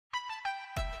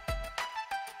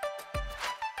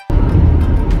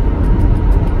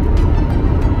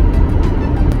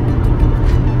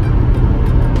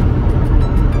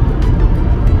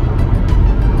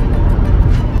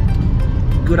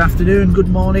afternoon, good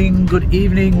morning, good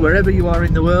evening, wherever you are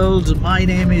in the world. My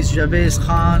name is JAVEZ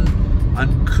Khan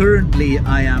and currently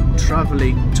I am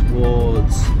traveling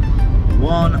towards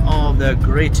one of the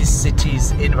greatest cities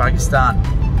in Pakistan.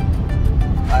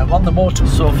 I'm on the motor,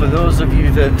 so for those of you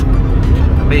that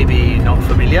may be not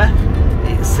familiar,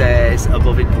 it says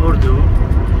above in Urdu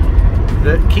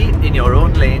that keep in your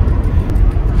own lane.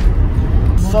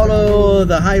 Follow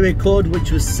the highway code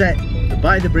which was set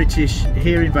by the British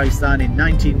here in Pakistan in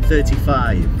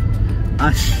 1935.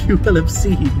 As you will have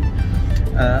seen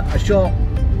a short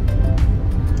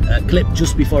clip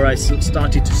just before I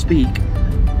started to speak,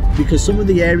 because some of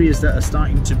the areas that are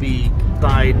starting to be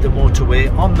by the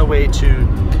motorway on the way to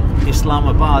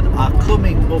Islamabad are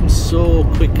coming up so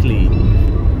quickly.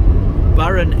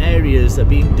 Barren areas are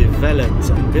being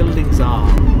developed and buildings are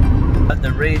at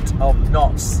the rate of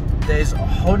knots. There's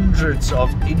hundreds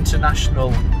of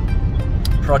international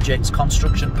projects,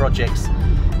 construction projects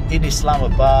in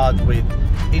Islamabad with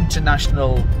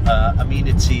international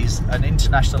amenities, an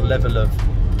international level of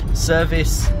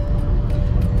service,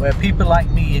 where people like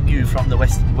me and you from the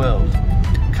Western world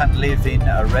can live in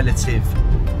a relative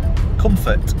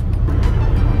comfort.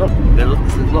 Look,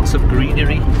 there's lots of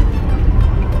greenery.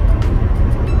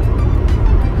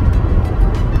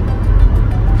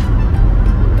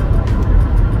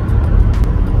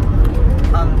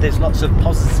 And there's lots of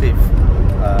positive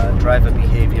driver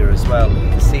behaviour as well,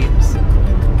 it seems,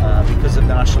 because of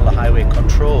the National Highway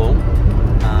Control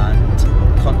and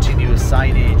continuous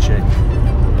signage and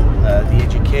the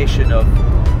education of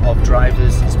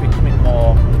drivers is becoming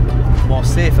more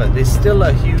safer. There's still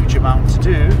a huge amount to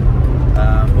do,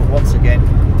 but once again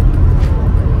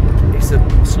it's a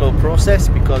slow process,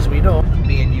 because we know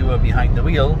me and you are behind the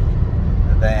wheel,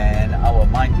 then our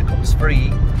mind becomes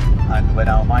free, and when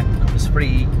our mind becomes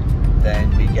free,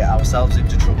 then we get ourselves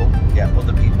into trouble, get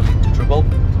other people into trouble,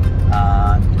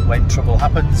 and when trouble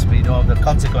happens we know the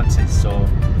consequences. So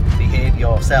behave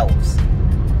yourselves,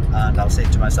 and I'll say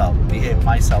to myself, behave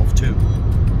myself too.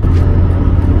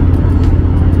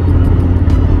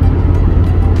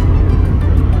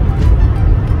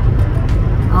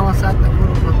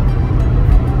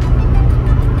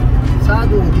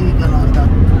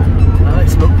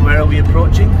 Let's look, where are we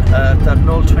approaching?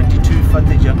 Tarnol 22,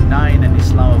 Fatehjung 9 and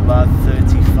Islamabad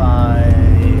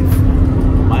 35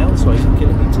 miles, or is it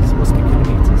kilometres? It must be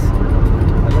kilometres.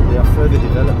 And look, we have further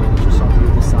development just on the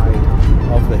other side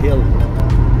of the hill.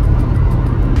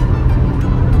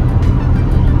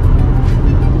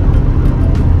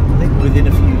 I think within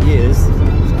a few years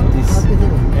this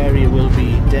area will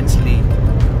be densely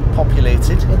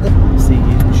populated. See,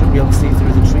 you should be able to see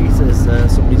through the trees as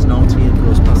somebody's naughty and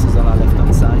goes past us on our left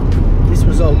hand side. This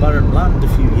was all barren land a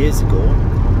few years ago,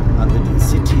 and the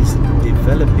city's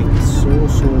developing so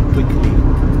quickly.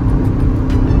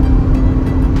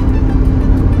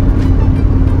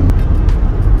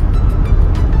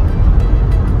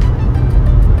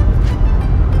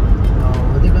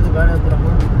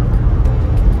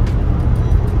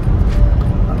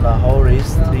 And Lahore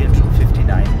is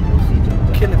 359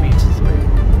 kilometers away.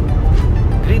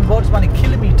 Green boards money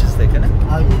kilometers there, can it?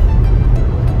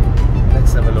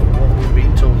 Let's have a look what we're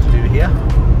being told to do here.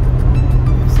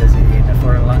 It says it in a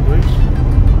foreign language.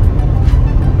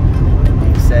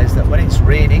 It says that when it's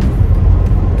raining,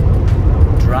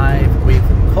 drive with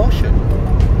caution,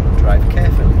 drive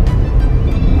carefully.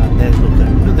 And then look at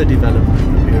another development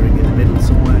appearing in the middle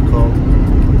somewhere called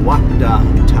Wapda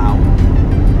Town.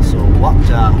 So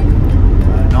Wapda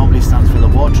normally stands for the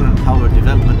Water and Power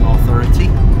Development Authority.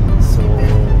 So,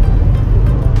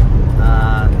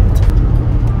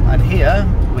 and here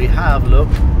we have, look,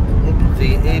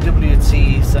 the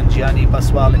AWT Sanjiani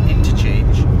Baswal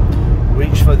interchange,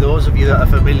 which for those of you that are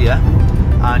familiar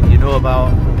and you know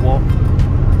about what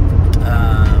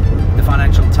the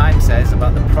Financial Times says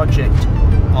about the project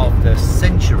of the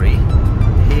century,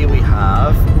 here we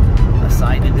have a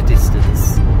sign in the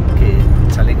distance, okay,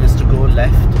 telling us to go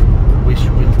left, which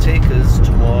will take us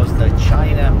towards the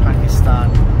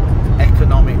China-Pakistan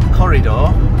economic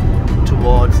corridor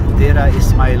towards Dera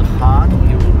Ismail Khan.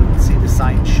 You will see the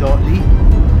sign shortly.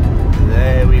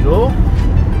 There we go,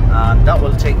 and that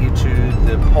will take you to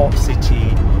the port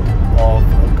city of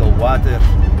Gwadar,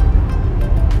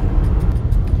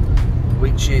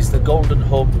 which is the golden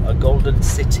hub, a golden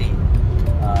city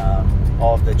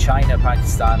of the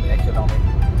China-Pakistan economic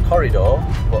corridor,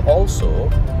 but also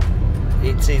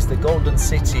it is the golden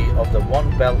city of the One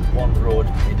Belt, One Road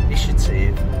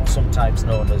initiative, sometimes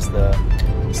known as the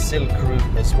Silk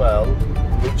Route as well,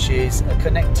 which is a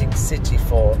connecting city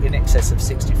for in excess of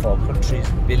 64 countries.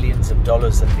 Billions of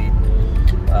dollars have been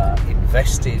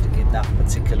invested in that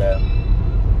particular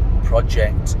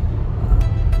project,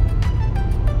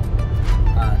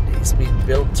 and it's been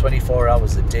built 24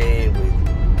 hours a day with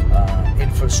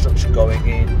infrastructure going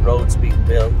in, roads being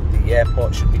built. The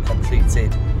airport should be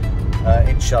completed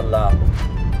inshallah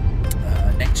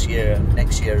next year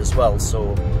as well.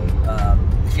 So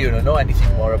if you don't know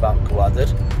anything more about Gwadar,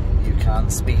 you can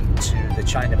speak to the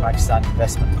China-Pakistan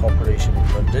Investment Corporation in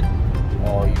London,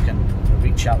 or you can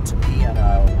reach out to me and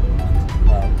I'll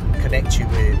connect you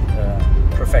with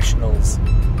professionals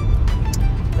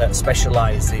that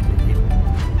specialise in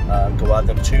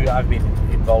Gwadar too. I've been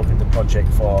involved in the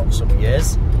project for some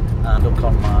years. And look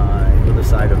on my other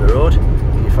side of the road,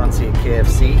 if you fancy a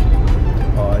KFC,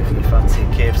 or if you fancy a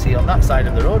KFC on that side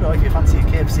of the road, or if you fancy a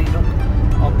KFC, look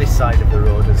on this side of the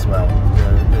road as well.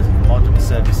 The modern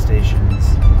service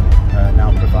stations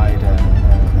now provide a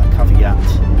caveat,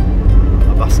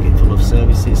 a basket full of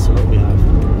services. So look, we have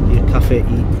here Cafe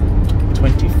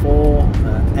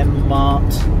E24,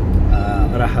 M-Mart,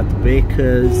 Rahat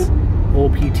Bakers,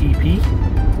 OPTP,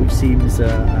 which seems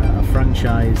a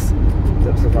franchise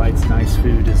that provides nice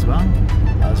food as well,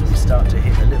 as we start to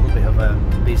hit a little bit of a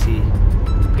busy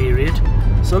period.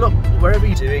 So look, wherever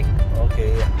you're doing, okay,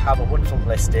 have a wonderful,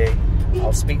 blessed day.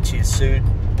 I'll speak to you soon.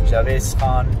 JAVEZ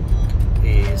Khan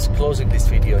is closing this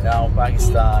video now.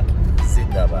 Pakistan,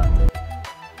 zindabad.